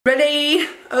Ready?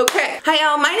 Okay. Hi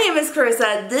y'all, my name is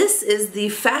Carissa. This is the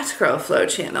Fat Girl Flow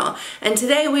channel, and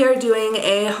today we are doing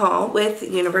a haul with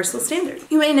Universal Standard.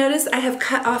 You may notice I have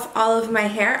cut off all of my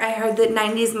hair. I heard that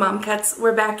 90s mom cuts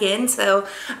were back in, so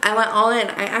I went all in.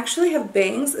 I actually have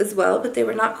bangs as well, but they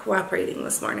were not cooperating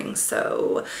this morning,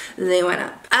 so they went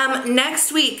up.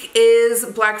 Next week is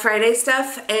Black Friday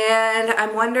stuff, and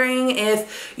I'm wondering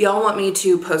if y'all want me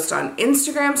to post on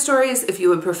Instagram stories, if you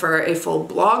would prefer a full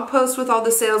blog post with all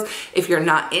the sales. If you're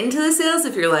not into the sales,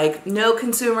 if you're like, no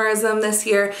consumerism this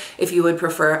year, if you would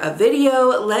prefer a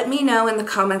video, let me know in the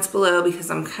comments below, because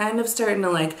I'm kind of starting to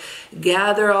like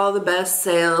gather all the best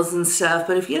sales and stuff.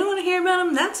 But if you don't want to hear about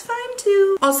them, that's fine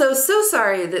too. Also, so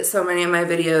sorry that so many of my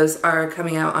videos are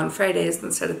coming out on Fridays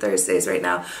instead of Thursdays right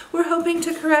now. We're hoping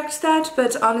to correct that,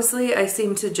 but honestly, I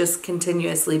seem to just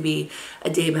continuously be a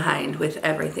day behind with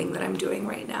everything that I'm doing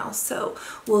right now. So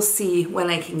we'll see when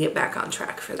I can get back on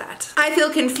track for that. I feel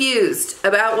confused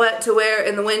about what to wear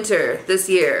in the winter this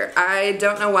year. I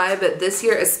don't know why, but this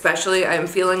year especially, I'm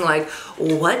feeling like,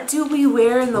 what do we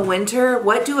wear in the winter?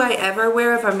 What do I ever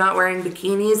wear if I'm not wearing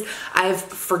bikinis? I've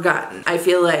forgotten. I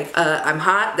feel like I'm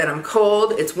hot, then I'm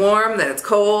cold, it's warm, then it's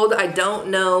cold. I don't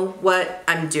know what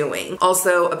I'm doing.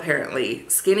 Also, apparently,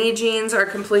 skinny jeans are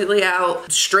completely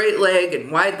out. Straight leg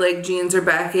and wide leg jeans are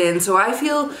back in. So I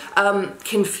feel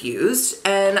confused,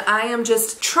 and I am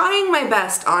just trying my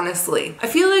best, honestly. I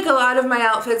feel like a lot of my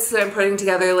outfits that I'm putting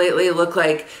together lately look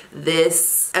like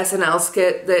this SNL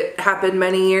skit that happened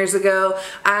many years ago.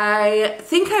 I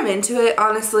think I'm into it,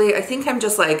 honestly. I think I'm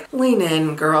just like, lean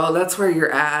in, girl, that's where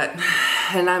you're at.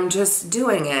 And I'm just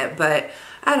doing it, but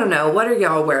I don't know. What are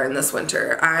y'all wearing this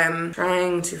winter? I'm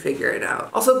trying to figure it out.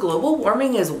 Also, global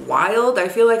warming is wild. I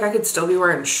feel like I could still be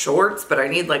wearing shorts, but I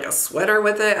need like a sweater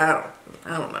with it.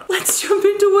 I don't know. Let's jump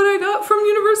into what I got from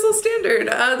Universal Standard.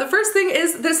 The first thing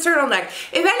is this turtleneck.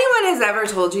 If anyone has ever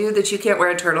told you that you can't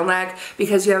wear a turtleneck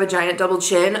because you have a giant double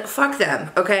chin, fuck them,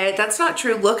 okay? That's not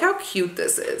true. Look how cute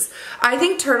this is. I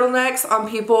think turtlenecks on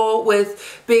people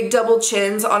with big double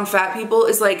chins, on fat people,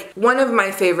 is like one of my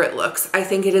favorite looks. I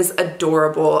think it is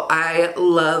adorable. I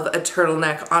love a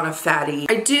turtleneck on a fatty.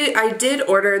 I did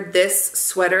order this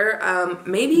sweater,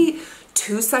 maybe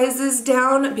 2 sizes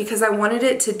down, because I wanted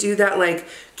it to do that like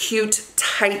cute,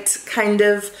 tight kind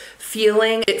of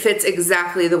feeling. It fits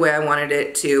exactly the way I wanted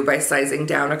it to by sizing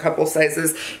down a couple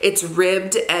sizes. It's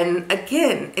ribbed, and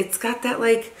again, it's got that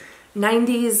like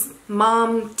 90s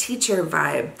mom teacher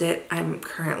vibe that I'm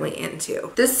currently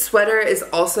into. This sweater is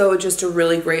also just a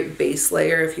really great base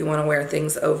layer if you want to wear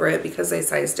things over it. Because I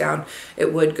sized down,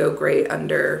 it would go great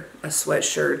under a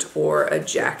sweatshirt or a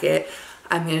jacket.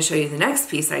 I'm going to show you the next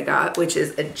piece I got, which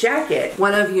is a jacket.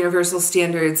 One of Universal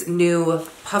Standard's new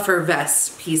puffer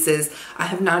vest pieces. I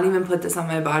have not even put this on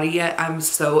my body yet. I'm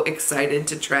so excited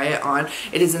to try it on.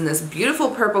 It is in this beautiful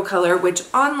purple color, which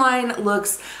online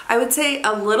looks, I would say,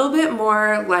 a little bit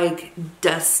more like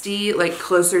dusty, like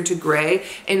closer to gray.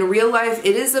 In real life,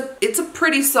 it's a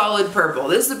pretty solid purple.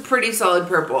 This is a pretty solid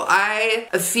purple. I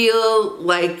feel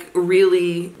like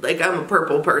really like I'm a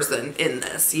purple person in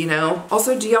this, you know?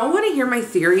 Also, do y'all want to hear my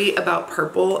theory about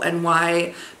purple and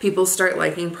why people start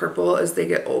liking purple as they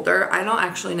get older? I don't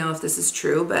actually know if this is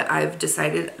true, but I've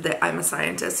decided that I'm a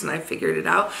scientist and I figured it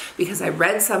out because I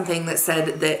read something that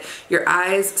said that your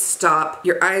eyes stop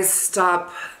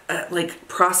like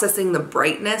processing the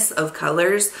brightness of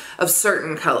colors, of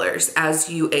certain colors as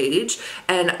you age.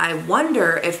 And I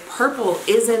wonder if purple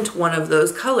isn't one of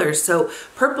those colors. So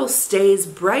purple stays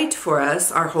bright for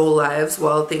us our whole lives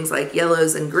while things like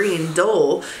yellows and green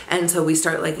dull. And so we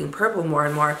start liking purple more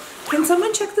and more. Can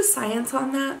someone check the science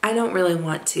on that? I don't really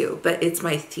want to, but it's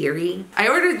my theory. I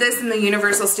ordered this in the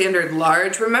Universal Standard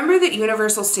large. Remember that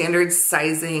Universal Standard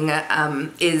sizing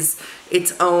is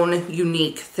its own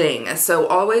unique thing. So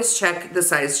always check the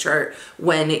size chart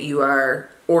when you are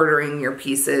ordering your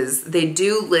pieces. They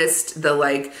do list the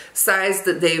like size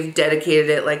that they've dedicated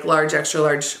it, like large, extra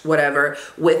large, whatever,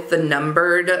 with the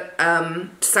numbered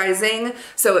sizing.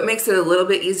 So it makes it a little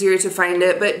bit easier to find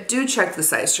it, but do check the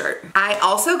size chart. I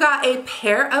also got a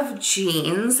pair of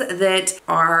jeans that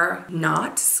are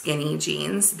not skinny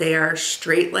jeans. They are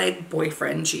straight leg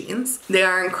boyfriend jeans. They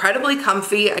are incredibly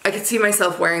comfy. I could see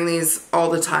myself wearing these all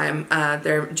the time.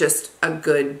 They're just a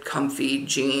good comfy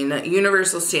jean.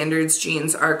 Universal Standards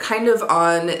jeans are kind of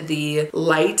on the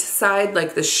light side,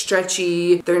 like the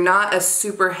stretchy. They're not a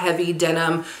super heavy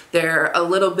denim. They're a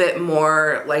little bit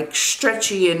more like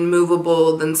stretchy and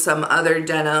movable than some other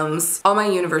denims. All my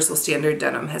Universal Standard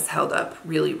denim has held up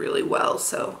really, really well,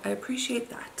 so I appreciate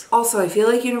that. Also, I feel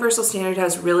like Universal Standard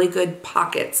has really good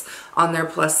pockets on their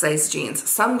plus size jeans.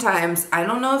 Sometimes, I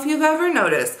don't know if you've ever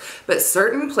noticed, but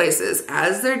certain places,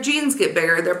 as their jeans get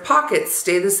bigger, their pockets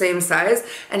stay the same size,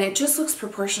 and it just looks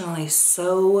proportionally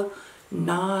so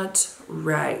not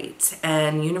right.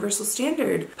 And Universal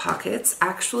Standard pockets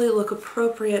actually look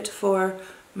appropriate for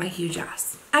my huge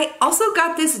ass. I also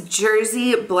got this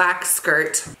jersey black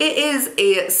skirt. It is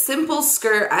a simple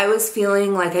skirt. I was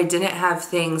feeling like I didn't have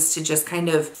things to just kind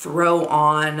of throw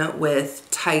on with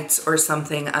tights or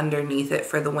something underneath it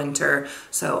for the winter.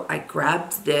 So I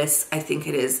grabbed this. I think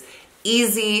it is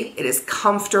easy, it is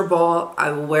comfortable,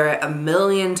 I will wear it a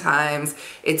million times.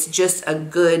 It's just a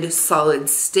good solid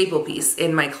staple piece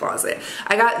in my closet.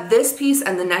 I got this piece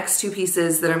and the next two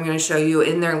pieces that I'm going to show you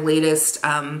in their latest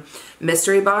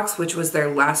mystery box, which was their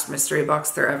last mystery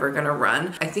box they're ever going to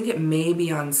run. I think it may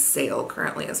be on sale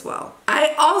currently as well.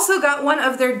 I also got one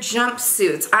of their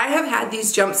jumpsuits. I have had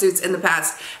these jumpsuits in the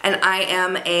past and I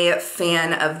am a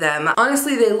fan of them.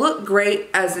 Honestly, they look great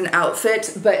as an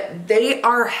outfit, but they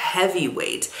are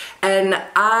heavyweight and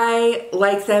I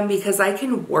like them because I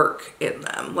can work in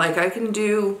them. Like I can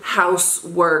do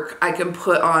housework, I can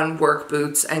put on work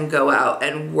boots and go out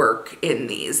and work in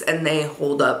these, and they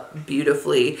hold up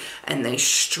beautifully and they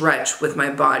stretch with my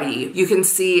body. You can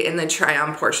see in the try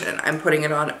on portion, I'm putting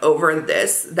it on over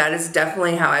this. That is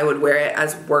definitely how I would wear it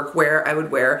as workwear. I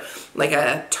would wear like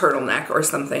a turtleneck or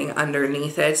something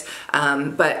underneath it.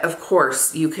 But of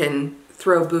course you can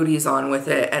throw booties on with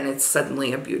it and it's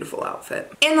suddenly a beautiful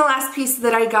outfit. And the last piece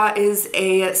that I got is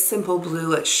a simple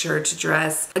blue shirt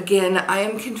dress. Again, I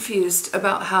am confused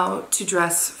about how to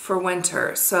dress for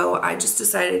winter, so I just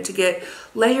decided to get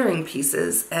layering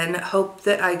pieces and hope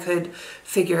that I could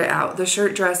figure it out. The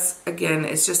shirt dress, again,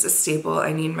 is just a staple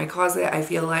I need in my closet. I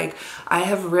feel like I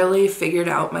have really figured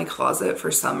out my closet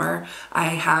for summer. I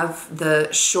have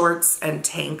the shorts and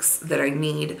tanks that I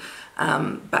need,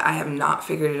 but I have not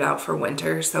figured it out for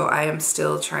winter, so I am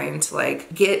still trying to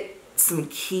like get some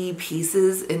key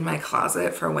pieces in my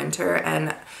closet for winter,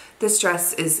 and this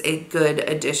dress is a good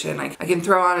addition. I can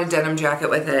throw on a denim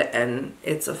jacket with it and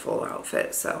it's a full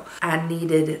outfit, so I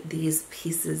needed these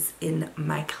pieces in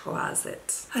my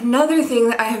closet. Another thing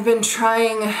that I have been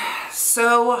trying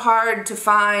so hard to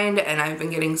find and I've been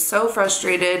getting so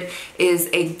frustrated is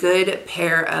a good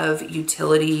pair of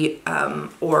utility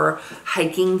or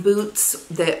hiking boots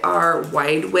that are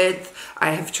wide width.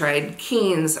 I have tried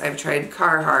Keens, I've tried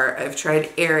Carhartt, I've tried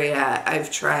Area,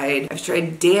 I've tried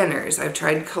Danners, I've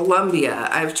tried Columbia,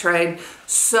 I've tried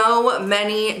so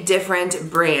many different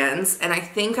brands, and I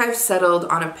think I've settled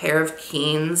on a pair of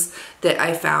Keens that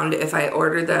I found if I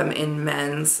order them in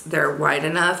men's, they're wide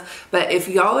enough. But if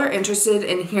y'all are interested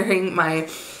in hearing my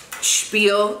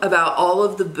spiel about all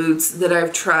of the boots that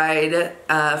I've tried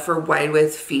for wide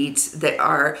width feet that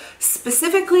are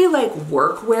specifically like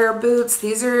workwear boots.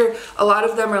 These are, a lot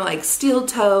of them are like steel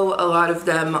toe, a lot of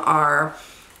them are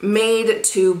made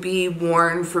to be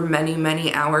worn for many,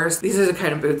 many hours. These are the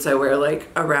kind of boots I wear like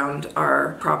around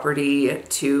our property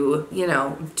to, you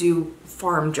know, do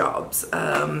farm jobs,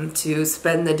 to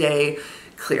spend the day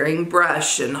clearing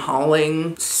brush and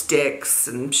hauling sticks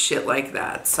and shit like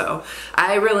that. So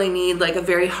I really need like a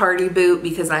very hardy boot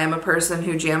because I am a person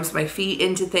who jams my feet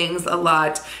into things a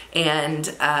lot,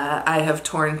 and I have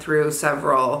torn through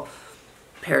several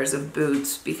pairs of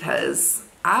boots because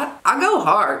I go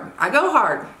hard. I go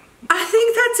hard. I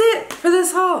think that's it for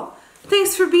this haul.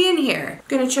 Thanks for being here. I'm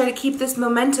gonna try to keep this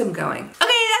momentum going. Okay,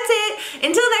 that's it.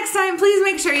 Until next time, please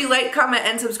make sure you like, comment,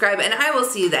 and subscribe, and I will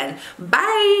see you then.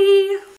 Bye!